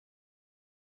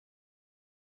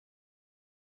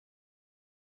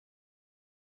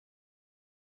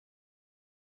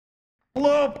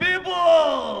Hello,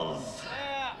 peoples!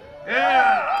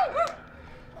 Yeah!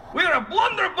 We are a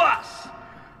Blunderbuss!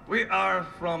 We are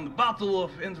from the Battle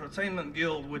of Entertainment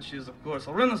Guild, which is, of course,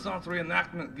 a Renaissance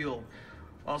reenactment guild.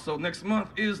 Also, next month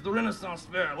is the Renaissance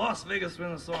Fair, Las Vegas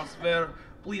Renaissance Fair.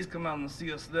 Please come out and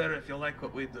see us there if you like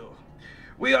what we do.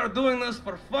 We are doing this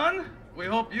for fun. We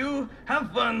hope you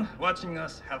have fun watching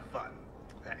us have fun.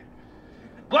 Hey.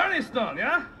 Blarney Stone,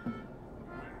 yeah?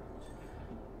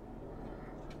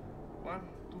 1,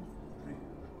 2, 3,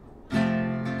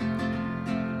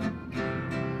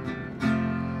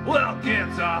 4. Well,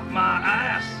 get off my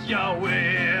ass, you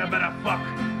way better fuck.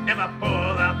 If I pull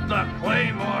out the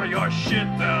claymore, you're shit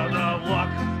out of luck.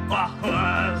 Oh,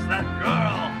 was that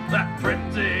girl, that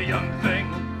pretty young thing?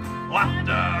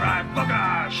 After I fuck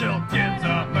her, she'll get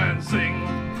up and sing.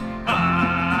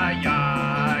 Ay,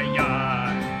 ay,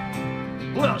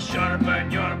 ay. Well,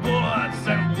 sharpen your bullets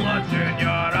and bludgeon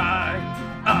your eye.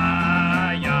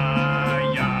 Ay,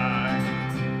 ay, ay.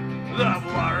 The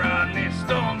Blarney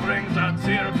Stone brings a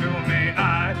tear to me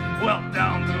eye. Well,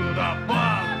 down to the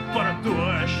pub for a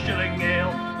 2-shilling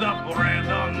ale. The bread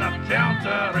on the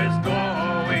counter is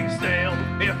going stale.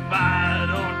 If I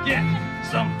don't get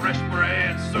some fresh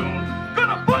bread soon,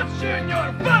 gonna punch in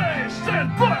your face and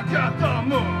bark at the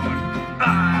moon.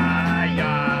 Ay,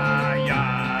 ay,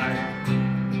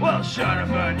 ay. Well,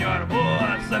 sharpen your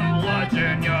bullets and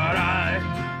bludgeon your eye.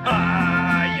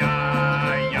 Ay,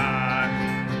 ay, ay.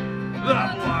 The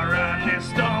Blarney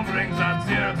Stone brings a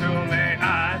tear to me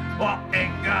eye. Well,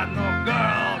 ain't got no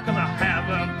girl, cause I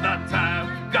haven't the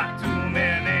time. Got too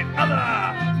many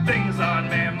other things on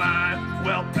me mind.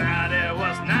 Well, Patty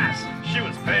was nice, she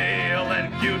was pale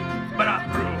and cute, but I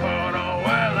threw her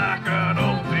away like an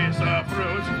old piece of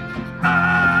fruit.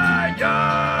 Ay,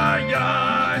 ay,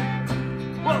 ay.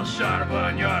 Well,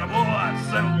 sharpen your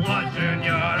bullets and bludgeon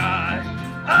your eye.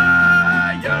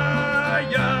 Ay,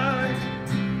 ay, ay.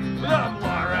 The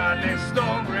Blarney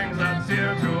Stone brings a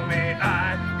tear to me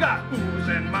eye. Got ooze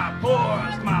in my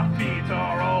pores, my feet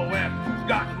are all wet.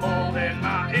 Got mold in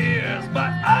my ears,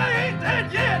 but I ain't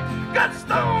dead yet. Got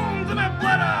stones in my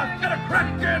bladder, got a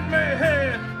crack in my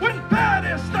head. When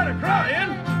Patty started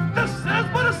crying, this is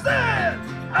what I said.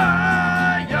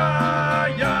 Ay,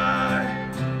 ay, ay.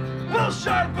 Well,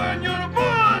 sharpen your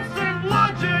bullets and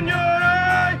bludgeon your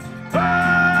eye.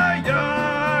 Ay,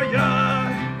 ay, ay.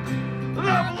 The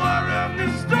Blarney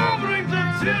Stone brings a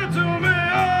tear to me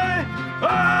eye.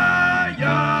 Ay,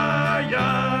 ay,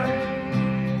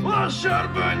 ay. Well,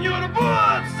 sharpen your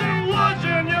bullets and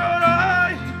bludgeon your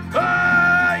eye.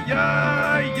 Ay,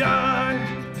 ay, ay.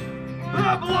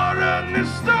 The Blarney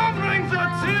Stone brings a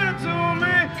tear to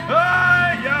me.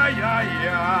 Ay, ay, ay,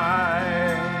 ay.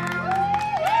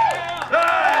 Ay.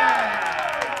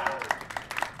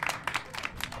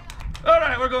 All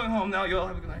right, we're going home now. You all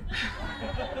have a good night.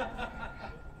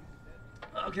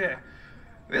 Okay,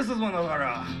 this is one of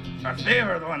our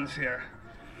favorite ones here.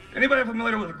 Anybody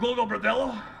familiar with Gogo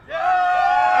Bordello? Yeah!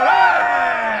 All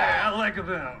right, I like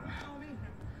them.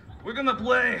 We're gonna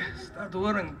play Start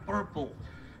Wearing Purple.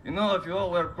 You know, if you all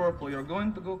wear purple, you're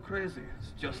going to go crazy.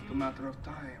 It's just a matter of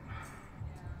time.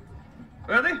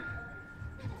 Ready?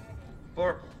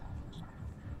 Purple.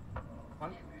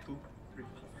 1, 2, 3,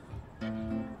 4.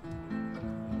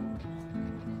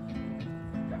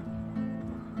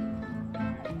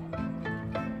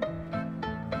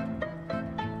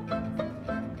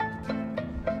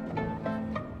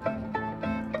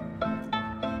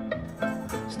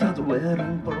 Start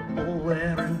wearing purple,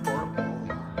 wearing purple.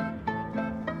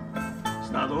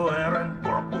 Start wearing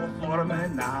purple for me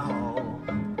now.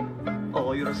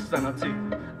 All your sanity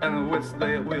and wits,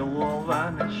 they will all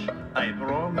vanish, I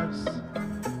promise.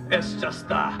 It's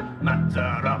just a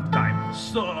matter of time.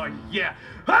 So yeah,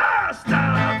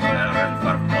 start wearing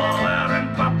purple, wearing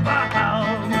purple.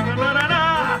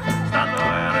 Start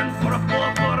wearing purple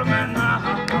for me now.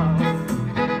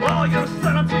 All your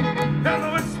sanity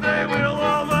and wits, they will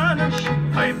all vanish,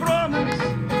 I promise.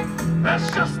 It's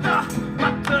just a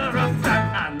matter of time.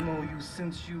 I know you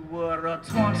since you were a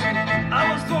 20.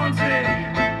 I was 20.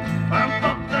 I'm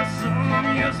up there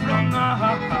some years from now.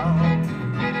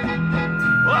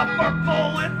 A purple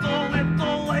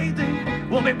little lady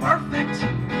will be perfect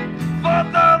for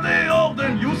the old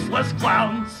and useless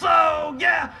clown. So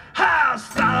yeah,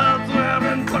 start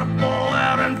wearing purple,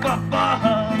 wearing purple.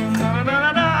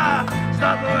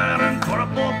 Start wearing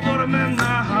purple for me now.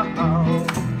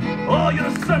 All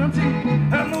your sanity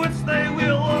and wits, they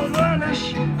will all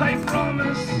vanish, I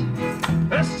promise.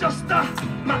 It's just a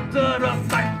matter of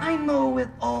time. I know it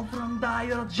all from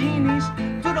Diogenes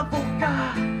to the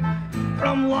polka,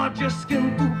 from larger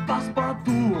skin to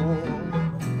passepartout.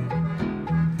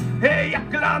 Jak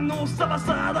rano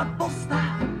savasada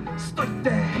posta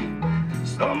Stojte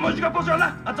Sto muzica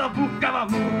požala a ta bukava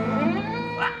mu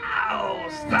Wow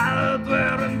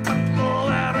Statueren purple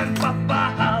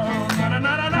papa Na na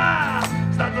na na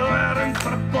Statueren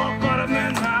purple for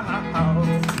me now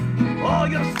All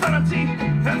your sanity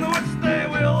and the wits they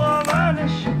will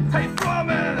vanish I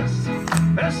promise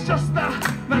It's just a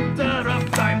matter of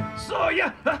time So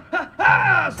yeah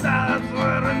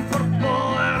Statueren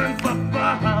purple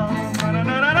papa Na na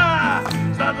na na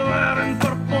Statueren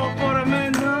purple for me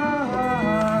now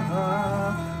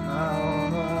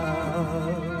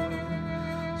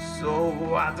So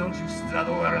why don't you start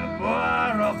wearing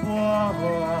purple?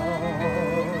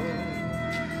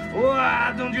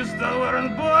 Why don't you start wearing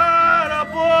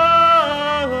purple?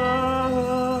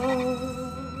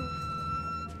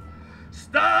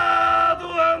 Start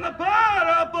wearing the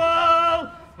purple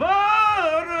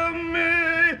for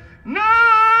me now.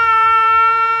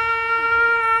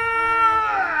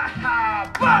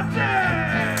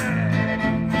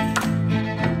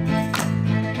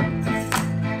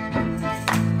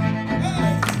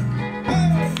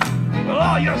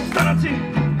 All your sanity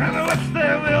and the rest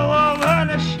they will all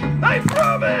vanish. I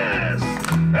promise.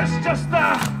 It's just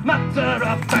a matter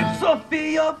of time. So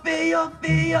feel,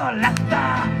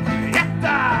 letta,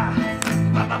 yetta.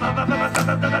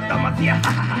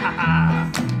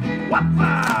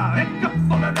 Wappa, e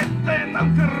capolavette non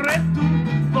credo,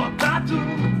 votato.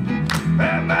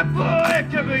 E me poi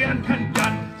che bien can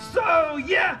gun. So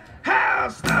yeah, how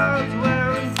starts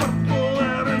wearing purple,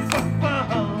 wearing purple.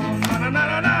 Na na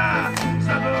na na.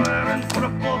 Start wearing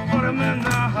purple for me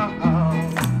now.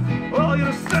 All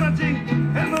your sanity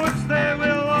and the wits they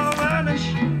will all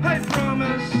vanish. I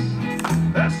promise.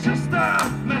 It's just a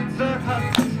matter of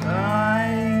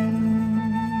time.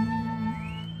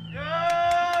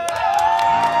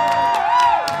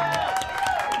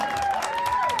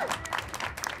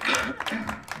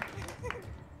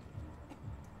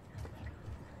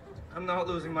 I'm not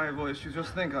losing my voice, you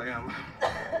just think I am.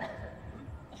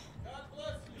 God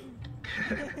bless you.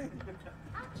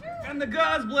 And the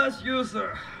gods bless you,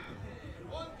 sir.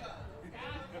 One God.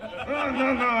 Oh,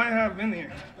 no, I have many.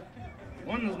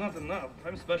 One is not enough.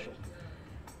 I'm special.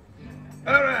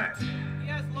 All right. He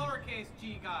has lowercase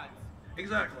g gods.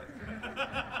 Exactly.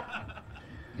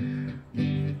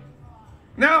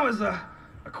 Now is a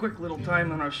quick little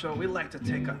time on our show. We like to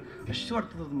take a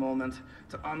short little moment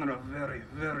to honor a very,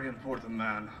 very important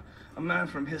man. A man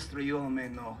from history you all may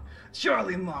know.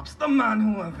 Charlie Mops, the man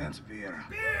who invents beer.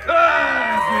 Beer!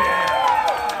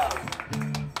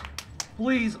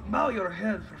 Please bow your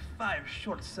head for 5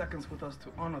 short seconds with us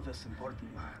to honor this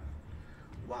important man.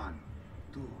 1,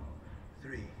 2,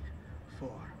 3, 4,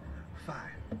 5.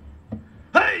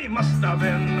 Hey, must have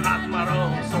been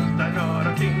Admiral, Sultan or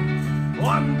a king.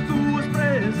 One to his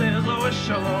praises, I wish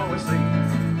I'll always sing.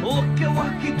 Look at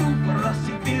what he do for us,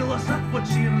 he feel us up with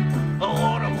cheer. A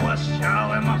Lord of West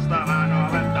Charlie must have been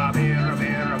a beer,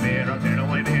 beer.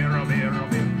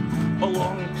 A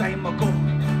long time ago,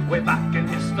 way back in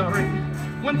history,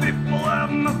 when people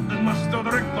have nothing much to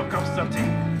drink but cups of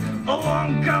tea.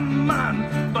 Along come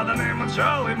man by the name of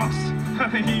Charlie Mops.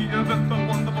 He invented a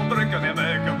wonderful drink and he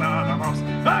make a lot of hops.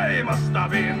 He must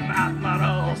have been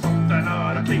Admiral, something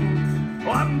or a king.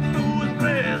 One to his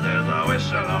praises, I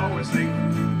wish I'd always sing.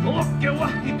 Look at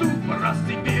what he do for us,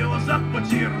 he feel us up with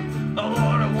cheer. The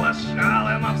Lord of West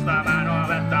Charlie Mops, the man who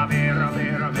let a beer.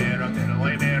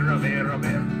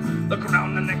 The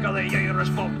crown and neck of the Irish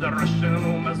folk, the Russian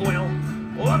home as well.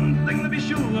 One thing to be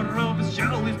sure of is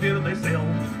Charlie's beer they sell.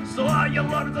 So all you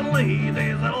lords and ladies,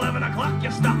 at 11 o'clock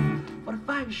you stop. For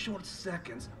 5 short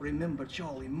seconds, remember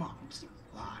Charlie Mops.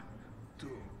 1, 2,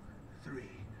 3,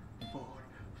 4,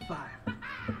 5.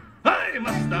 I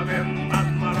must have been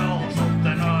Admiral,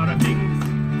 Sultan or a king.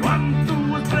 One to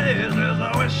his praises,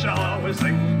 I wish I'll always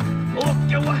sing.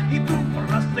 Look at what he do for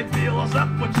us, they feel us up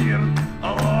with cheer.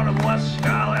 A Lord of West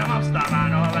Charlie Mops, the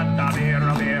man who let a beer.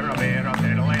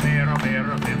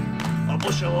 A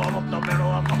bushel of the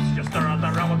barrel of hops, you stir it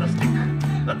around with a stick.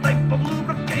 The type of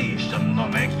lubrication will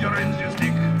make your engine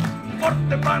stick.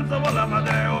 40 pounds of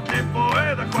Alameda will keep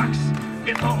away the quacks.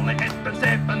 It's only 8 and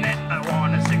 7, 8 and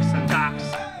 1 and 6 and tax.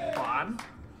 1,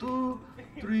 2,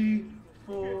 3,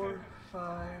 4,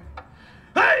 5.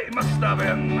 Hey, must have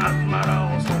been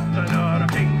Admiral, Sultan or a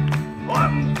king.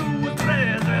 One to his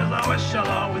praises, I wish I'll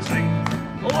always sing.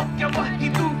 Look at what he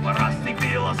do for us, he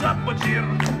feel us up with cheer.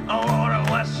 A Lord of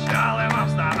West Charlie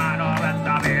Mops, the man who let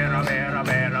a beer.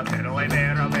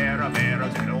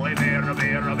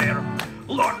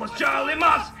 Lord was Charlie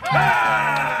Mops. Hey!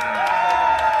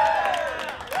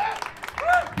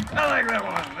 I like that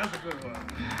one. That's a good one.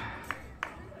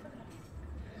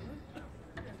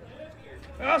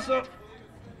 Also,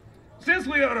 since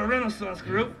we are a Renaissance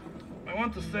group, I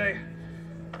want to say,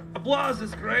 applause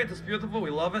is great, it's beautiful, we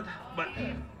love it, but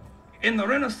in the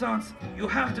Renaissance, you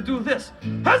have to do this.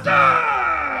 Huzzah!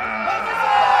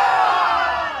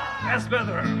 That's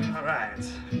better. All right.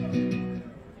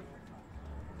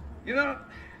 You know,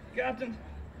 Captain,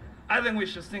 I think we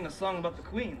should sing a song about the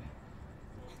Queen.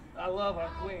 I love our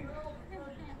Queen.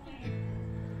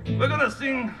 We're gonna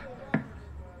sing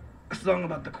a song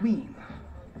about the Queen.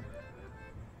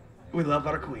 We love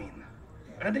our Queen.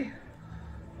 Ready?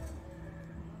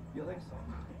 You think so?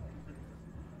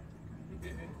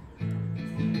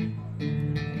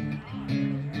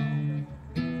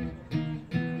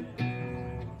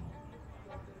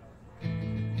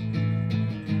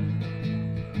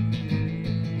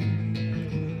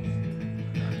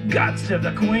 God save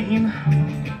the Queen,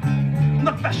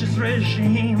 the fascist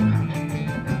regime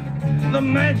that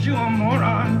made you a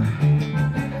moron,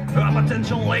 a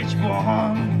potential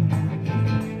H-bomb.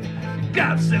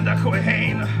 God save the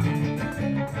Queen,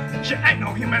 she ain't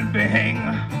no human being.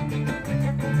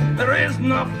 There is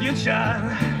no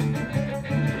future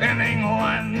in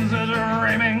England's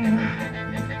dreaming.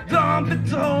 Don't be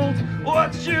told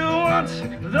what you want,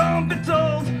 don't be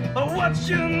told what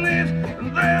you need.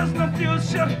 There's no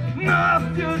future,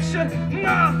 no future,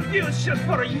 no future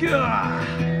for you.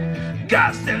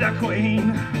 God save the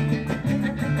Queen,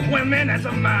 women as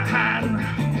a man.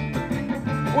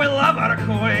 We love our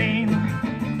Queen.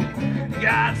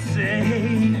 God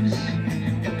saves.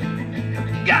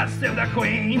 God save the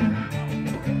Queen,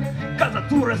 'cause the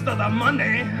tourists are the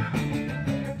money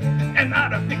and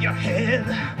not a figurehead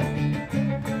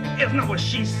is not what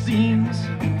she seems.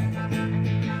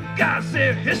 God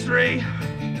save history,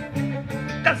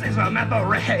 that saves a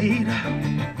masquerade.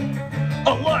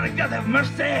 Oh Lord, God have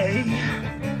mercy,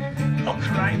 all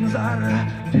crimes are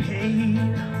paid.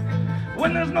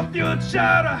 When there's no future,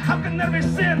 how can there be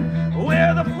sin?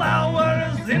 We're the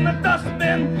flowers in the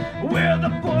dustbin, we're the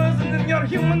poison in your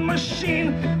human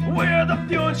machine. We're the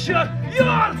future,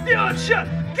 your future.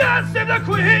 God save the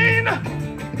Queen,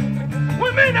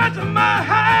 we mean that to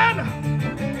man.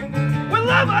 We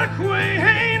love our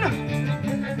Queen.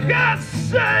 God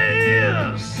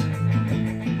saves.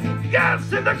 God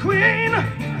save the Queen,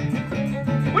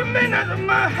 we mean that to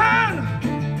man.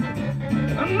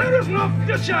 And there is no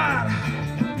future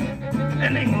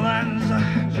in England's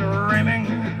dreaming.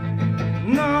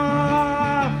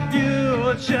 No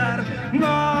future,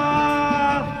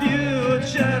 no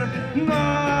future, no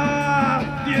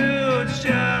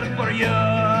future for you.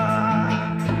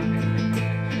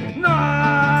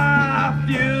 No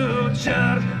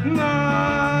future,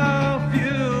 no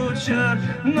future,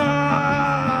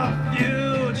 no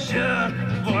future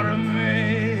for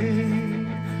me.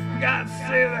 God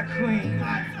save the Queen.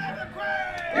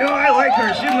 You know, I like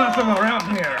her. She's not from around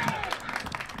here.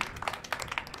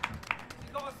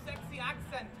 She's got a sexy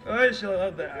accent. I shall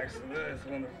love the accent. That's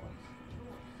wonderful.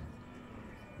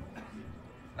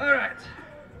 All right.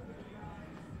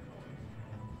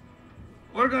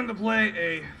 We're going to play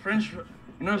a French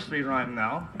nursery rhyme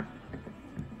now.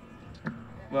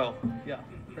 Well, yeah,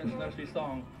 French nursery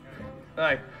song. All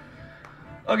right.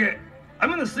 Okay, I'm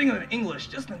going to sing it in English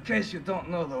just in case you don't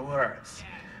know the words.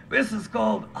 This is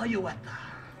called Alouette.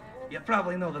 You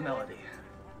probably know the melody.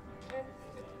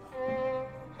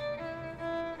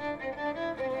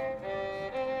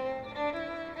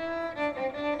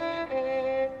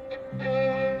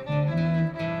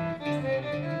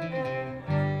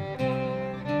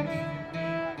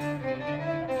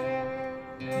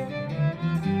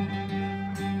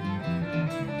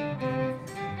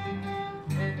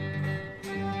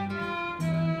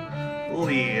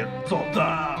 Little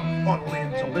dove, oh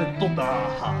little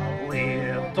dove,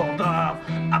 little dove,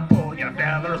 I pull your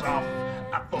feathers off,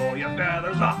 I pull your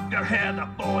feathers off your head, I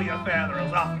pull your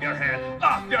feathers off your head,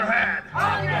 off your head,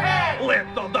 On your head.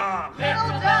 little dove, Little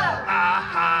dove. ah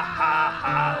ha ha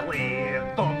ha,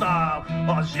 little dove,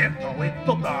 oh gentle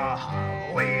little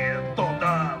dove, little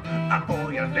dove, I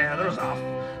pull your feathers off,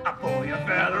 I pull your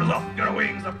feathers off your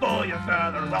wings, I pull your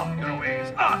feathers off your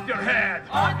wings, off your head,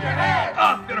 On your head.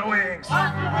 off your wings,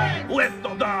 On your wings.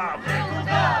 little dove, Little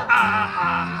dove. ah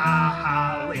ha ha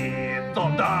ha,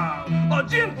 little dove, oh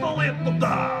gentle little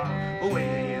dove,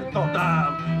 little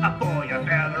dove, I pull your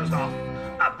feathers off,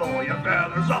 I pull your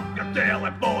feathers off your tail, I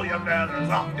pull your feathers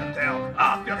off your tail,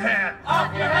 off your head,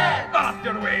 Off your head. off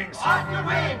your wings, Off your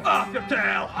wings. off your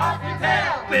tail, Off your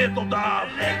tail. little dove,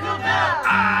 Little dove.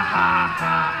 ah ha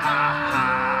ha ha ha.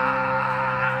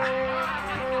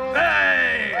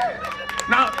 Hey!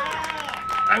 Now,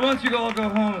 I want you to all go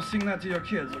home and sing that to your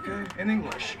kids, okay? In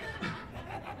English.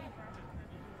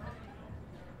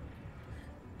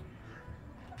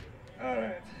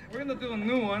 Alright, we're gonna do a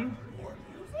new one.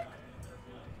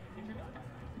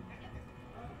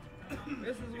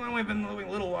 This is one we've been doing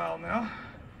a little while now.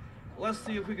 Let's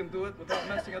see if we can do it without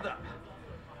messing it up.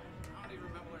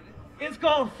 It's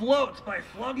called Float by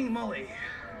Flogging Molly.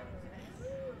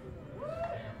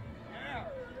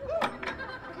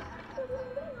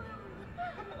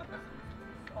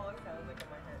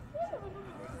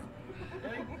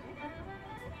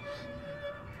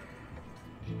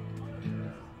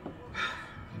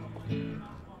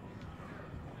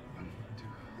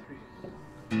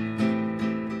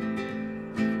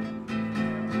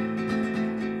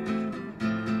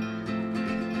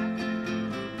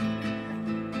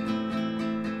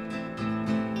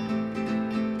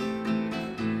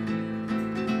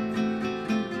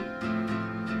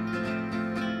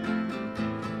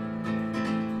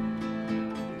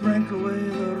 Drink away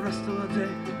the rest of the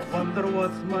day. Wonder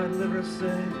what my liver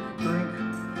say. Drink,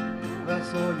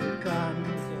 that's all you can.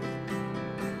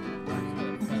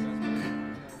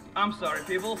 I'm sorry,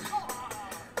 people.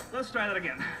 Let's try that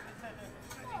again.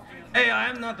 Hey,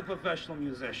 I'm not a professional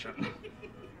musician.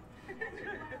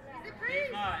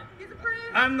 He's not. He's a prince.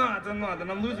 I'm not,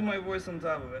 and I'm losing my voice on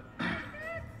top of it.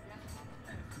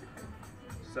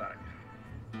 Sorry.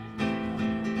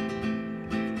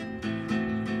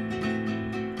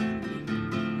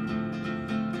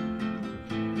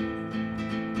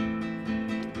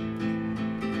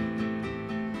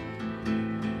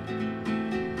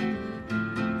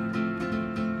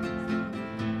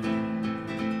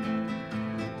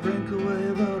 Drink away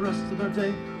the rest of the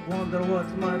day. Wonder what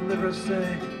my liver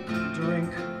say.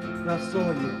 Drink, that's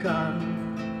all you can.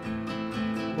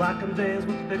 Blackened days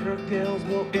with bigger gales.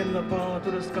 Go in the parlor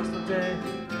to discuss the day.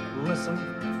 Listen,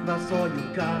 that's all you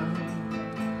can.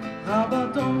 How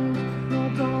about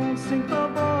don't sink the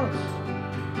boat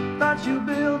that you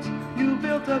built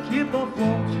to keep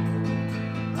afloat.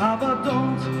 How about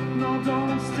don't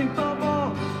sink the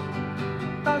boat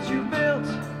that you built.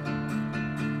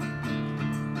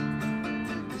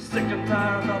 Sick and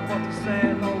tired of what to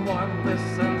say, no one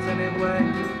listens anyway.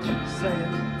 Say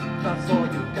it, that's all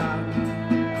you got.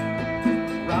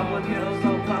 Rambling hills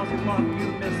of lousy luck,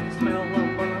 you miss the smell of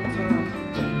burning turf.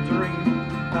 Dream,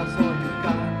 that's all you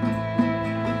got.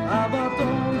 How about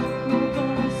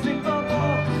don't sink the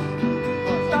boat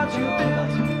that you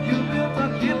built to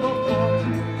keep afloat.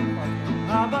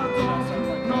 How about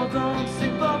don't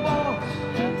sink the boat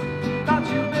that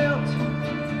you built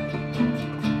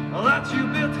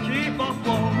to keep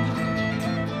afloat.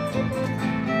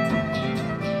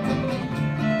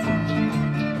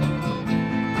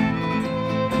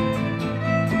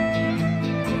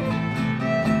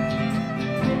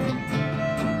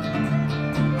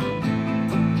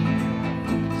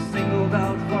 Singled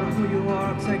out for who you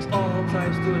are, takes all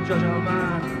types to judge a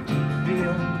man.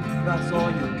 Feel, that's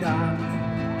all you can.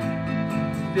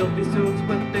 Filthy suits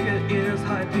with bigger ears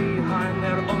hide behind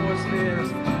their own worst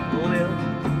fears. Live,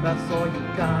 that's all you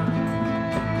can.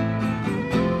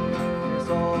 It's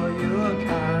all you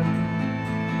can.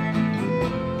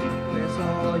 It's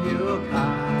all you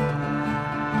can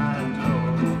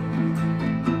do.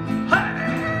 Hey!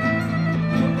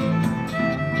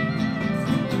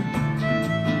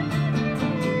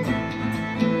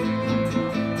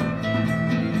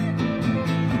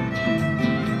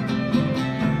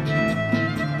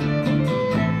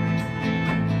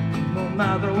 No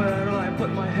matter where I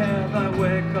put my head, I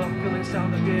wake up feeling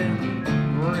sound again.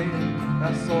 Breathe,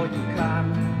 that's all you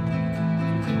can.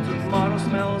 Tomorrow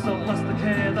smells of less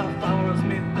decay. The flowers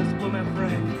meet this blooming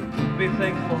frame. Be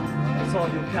thankful, that's all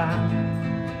you can.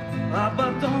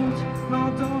 But don't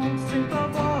sink the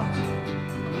boat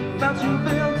that you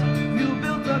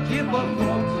built to keep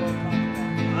afloat.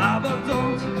 But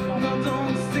don't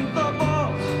sink the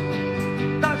boat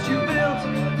that you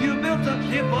built to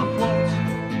keep afloat.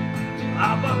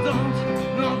 But don't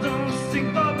sink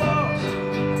the boat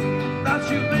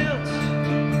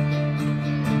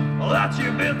that you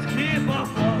built to keep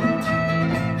afloat.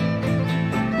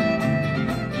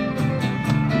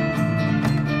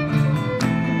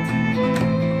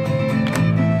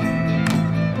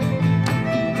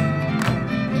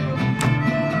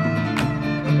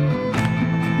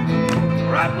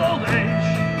 Ripe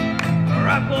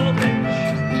old age,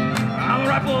 I'm a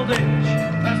ripe old age,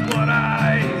 that's what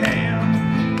I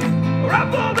am.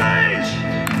 Ripe old age,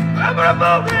 I'm a ripe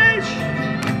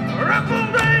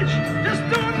old age, just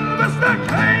doing the best I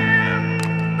can.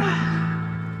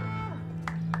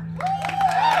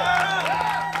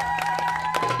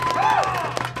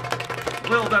 A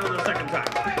little better the second time.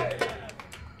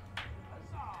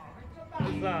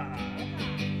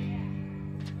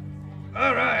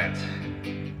 All right.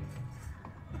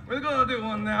 We're We're gonna do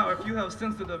one now. If you have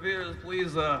sensitive ears,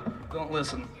 please don't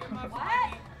listen. What?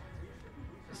 I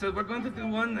said we're going to do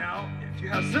one now. If you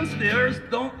have sensitive ears,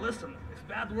 don't listen. It's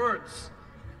bad words.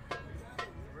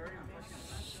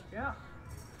 Yeah.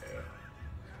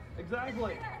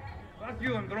 Exactly. Fuck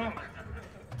you, I'm drunk.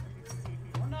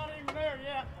 We're not even there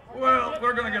yet. Well,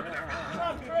 we're gonna get there. What's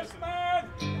up, Chris, man?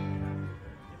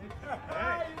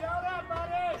 Hey, you know that,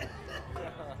 buddy?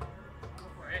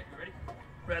 Alright, you ready?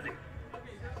 Ready.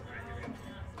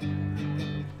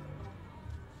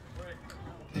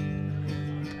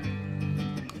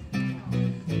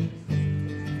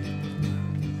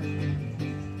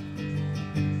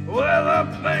 Well, I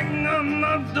bang on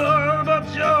the door, but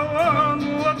you won't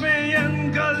let me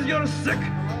in 'cause you're sick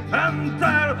and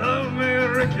tired of me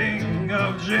reeking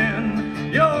of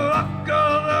gin. You lock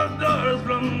all the doors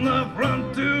from the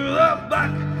front to the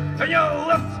back, and you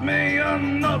left me a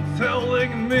note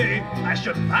telling me I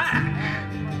should pack.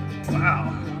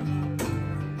 Wow.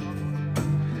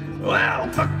 Well,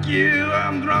 fuck you,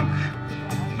 I'm drunk.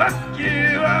 Fuck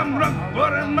you, I'm drunk.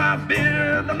 Put in my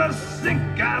beer in the sink.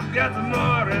 I've got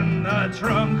more in the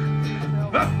trunk.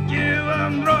 Fuck you,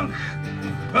 I'm drunk.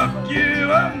 Fuck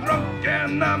you, I'm drunk.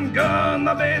 And I'm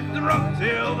gonna be drunk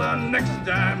till the next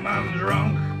time I'm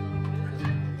drunk.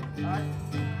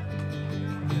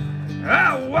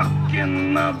 I walk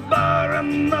in the bar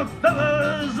and the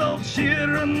fellas all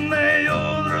cheer and they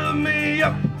order me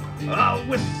up a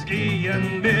whiskey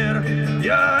and beer.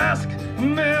 You ask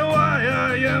me why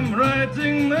I am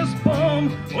writing this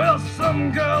poem. Well,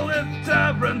 some call it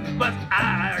tavern, but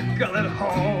I call it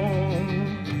home.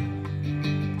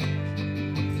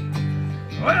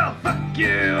 Well, fuck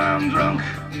you, I'm drunk.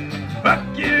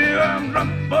 Fuck you, I'm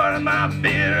drunk. Pour my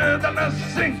beer down the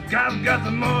sink. I've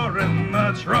got more in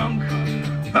the trunk.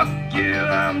 Fuck you,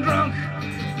 I'm drunk.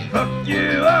 Fuck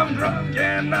you, I'm drunk.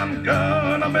 And I'm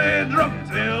gonna be drunk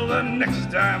till the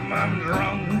next time I'm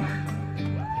drunk.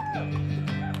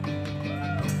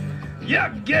 You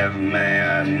give me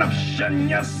an option,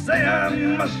 you say I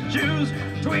must choose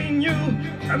between you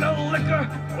and the liquor.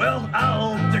 Well,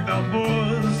 I'll take the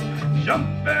booze.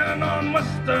 Jumping on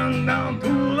Western down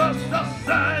to the south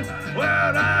side,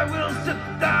 where I will sit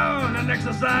down and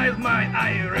exercise my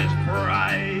Irish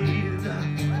pride.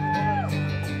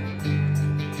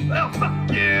 Well,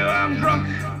 fuck you, I'm drunk.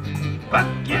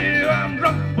 Fuck you, I'm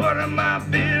drunk. Pouring my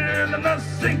beer in the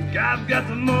sink. I've got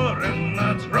more in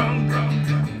the trunk.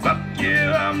 Fuck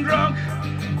you, I'm drunk.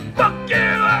 Fuck you,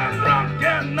 I'm drunk.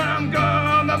 And I'm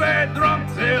gonna be drunk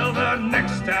till the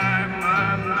next time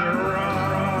I'm drunk.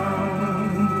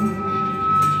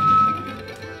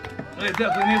 They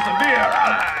definitely need some beer.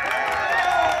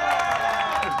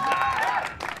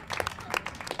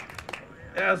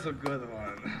 That's a good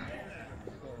one.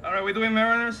 All right, we doing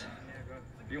Mariners?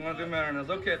 You want to do Mariners?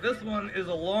 Okay, this one is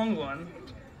a long one.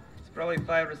 It's probably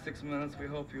 5 or 6 minutes. We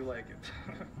hope you like it.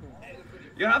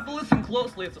 You have to listen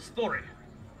closely. It's a story.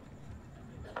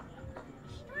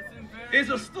 It's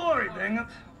a story, dang it.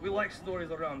 We like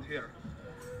stories around here.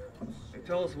 They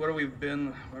tell us where we've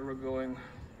been, where we're going,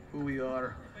 who we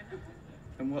are,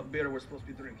 and what beer we're supposed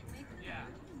to be drinking. Yeah.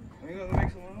 Are you gonna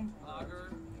make some of them?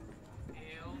 Lager,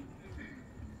 ale,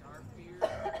 dark beer,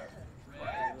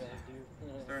 red.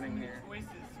 Starting here. Choices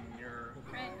in your...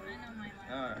 Right, I know my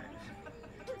line. All right.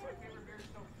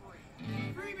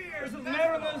 Free beer! This is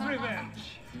Mariners Revenge.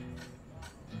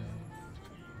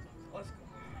 Let's go.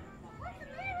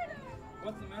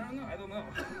 What's the Mariner? I don't know.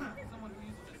 Someone who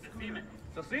uses the semen.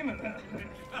 The semen.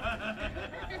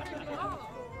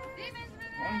 Demons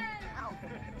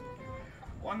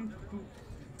One, two.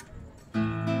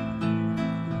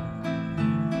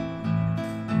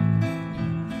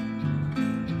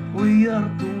 We are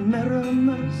two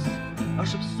mariners, our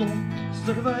ship's sole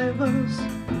survivors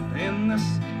in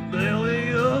this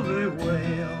belly of a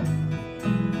whale.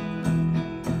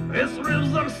 Its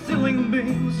ribs are ceiling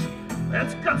beams,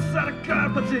 its guts are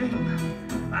carpeting.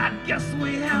 I guess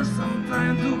we have some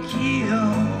time to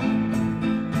kill.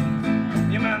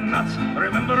 You may not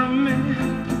remember me,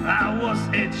 I was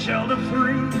a child of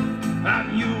 3,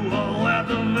 and you a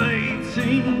lad of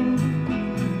 18.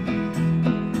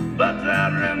 But I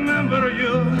remember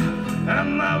you,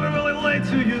 and I will relate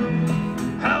to you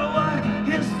how our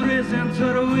histories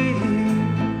interweave.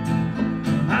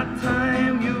 At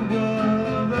time you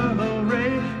were the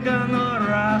Reagan or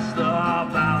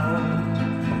Rastabout,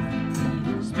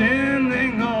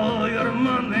 spending all your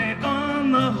money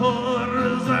on the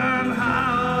whores and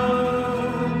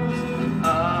house.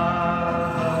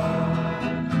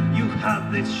 You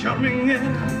had the charming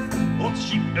air, both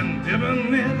cheap and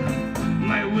debonair.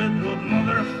 My widowed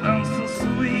mother found so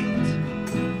sweet.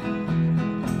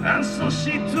 And so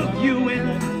she took you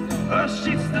in, her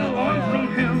sheets still on from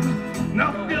him,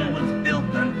 now filled with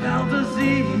filth and foul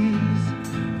disease.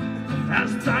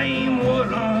 As time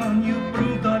wore on, you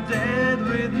proved a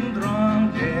dead-ridden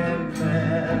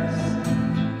drunkenness,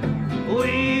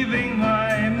 leaving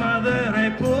my mother a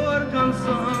poor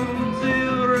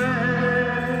consumptive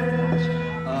wretch.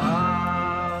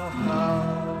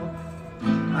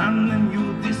 And then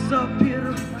you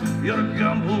disappear, your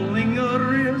gambling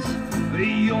arrears,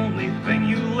 the only thing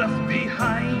you left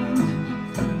behind.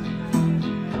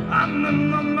 And then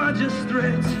the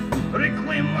magistrates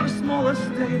reclaim our small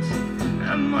estate,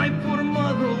 and my poor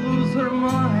mother lose her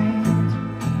mind.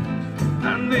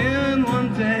 And then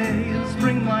one day in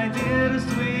spring, my dear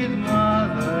sweet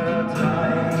mother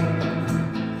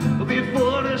died.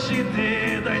 Before she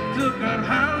did, I took her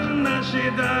hand as she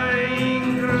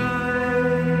dying cried.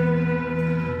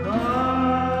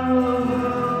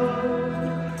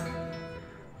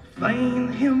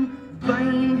 Find him,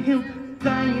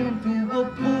 tie him to a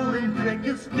pole and break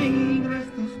his fingers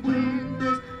to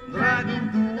splinters, drag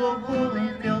him to a hole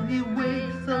until he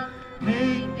wakes up,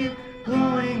 naked,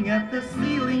 glowing at the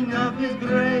ceiling of his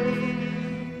grave.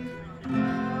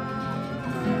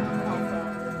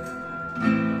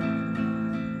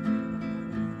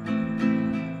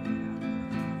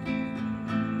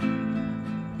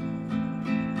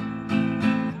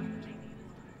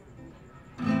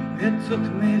 It took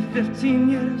me 15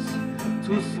 years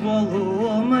to swallow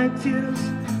all my tears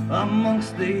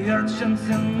amongst the urchins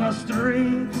in the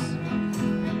streets,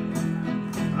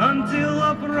 until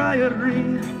a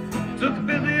priory took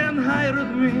pity and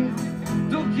hired me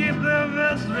to keep the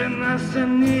vestry nice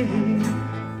and neat.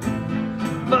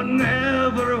 But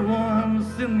never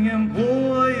once in the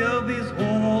employ of these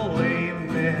holy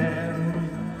men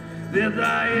did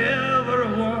I ever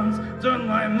once turn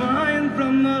my mind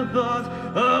from the thought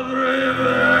of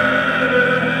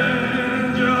revenge.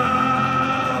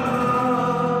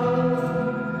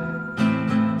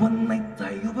 One night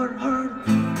I overheard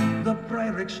the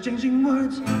prior exchanging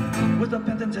words with a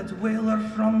penitent whaler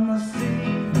from the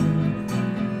sea.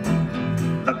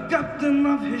 The captain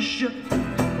of his ship,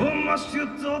 who must you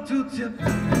told to tip,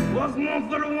 was known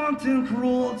for wanton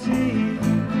cruelty.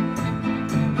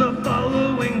 The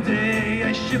following day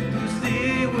I shipped to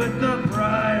sea with the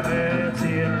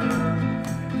privateer,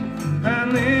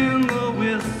 and in the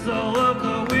whistle of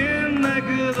the wind I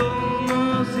could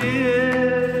almost hear,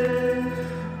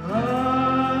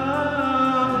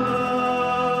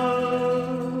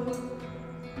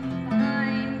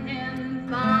 Find him,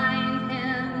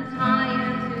 tie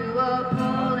him to a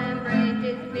pole and break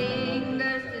his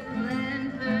fingers to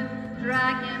splinters,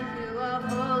 drag him to a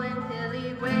hole until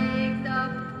he wakes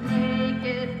up,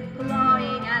 naked,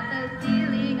 clawing at the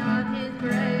ceiling of his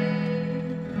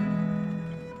grave.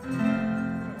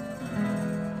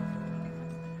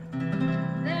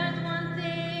 There's one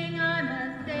thing I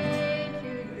must say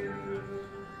to you,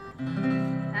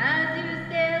 as you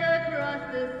sail across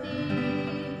the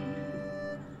sea.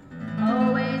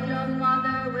 Always your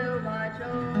mother will watch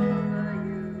over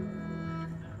you,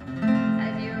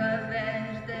 as you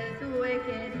avenge this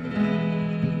wicked deed.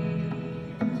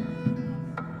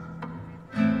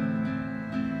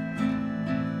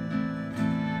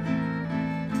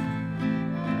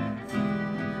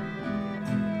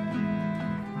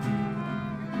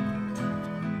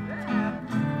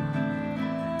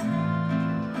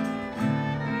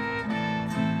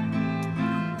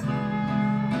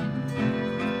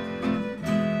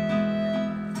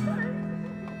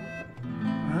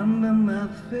 And then that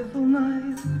fateful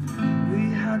night,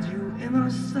 we had you in our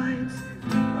sights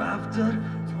after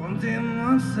 20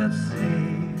 months at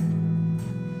sea.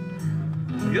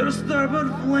 Your starboard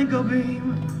flank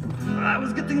abeam, I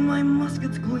was getting my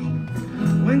musket clean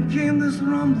when came this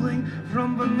rumbling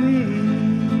from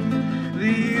beneath.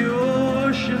 The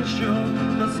ocean shook,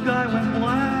 the sky went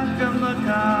black, and the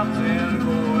captain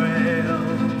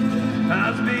quailed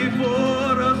as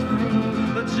before us grew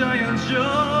the giant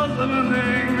jaws of an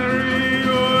angry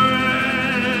whale.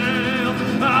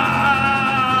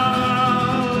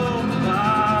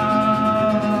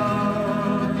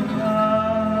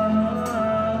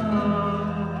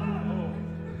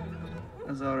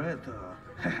 That's all right, though.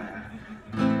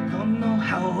 Don't know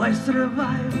how I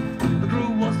survived. The crew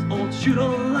was all chewed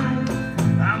alive.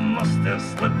 I must have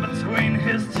slipped between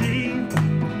his teeth.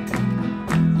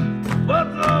 But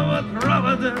oh, what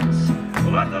providence,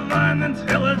 what divine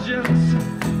intelligence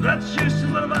that you should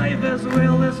survive as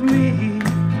well as me.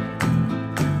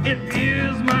 It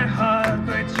is my heart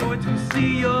great joy to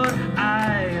see your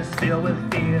eyes fill with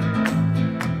fear.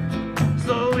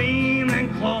 So lean in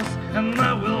close and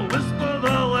I will whisper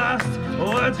the last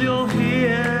words still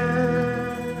here.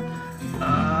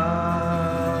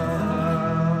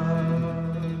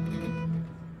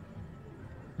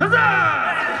 Huzzah!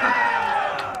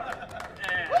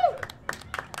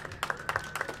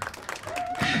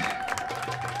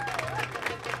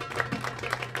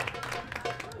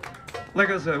 Like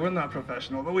I said, we're not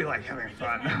professional, but we like having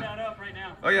fun. That up right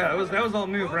now. Oh yeah, that was all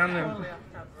new, brand new.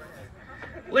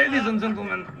 Ladies and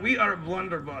gentlemen, we are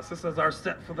Blunderbuss. This is our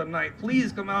set for the night.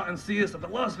 Please come out and see us at the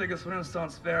Las Vegas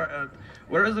Renaissance Fair.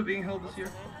 Where is it being held this year?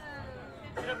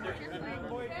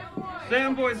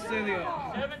 Sandboy Stadium.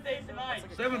 7th, 8th, and 9th.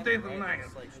 7th, 8th, and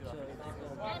 9th.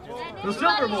 And The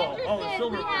Silver Bowl. anybody Oh, the interested,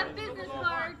 Silver we Bowl. have business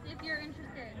cards if you're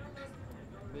interested.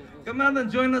 Come out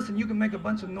and join us, and you can make a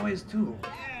bunch of noise too.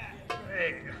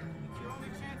 Hey. The only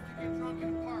chance to get drunk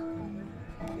in a park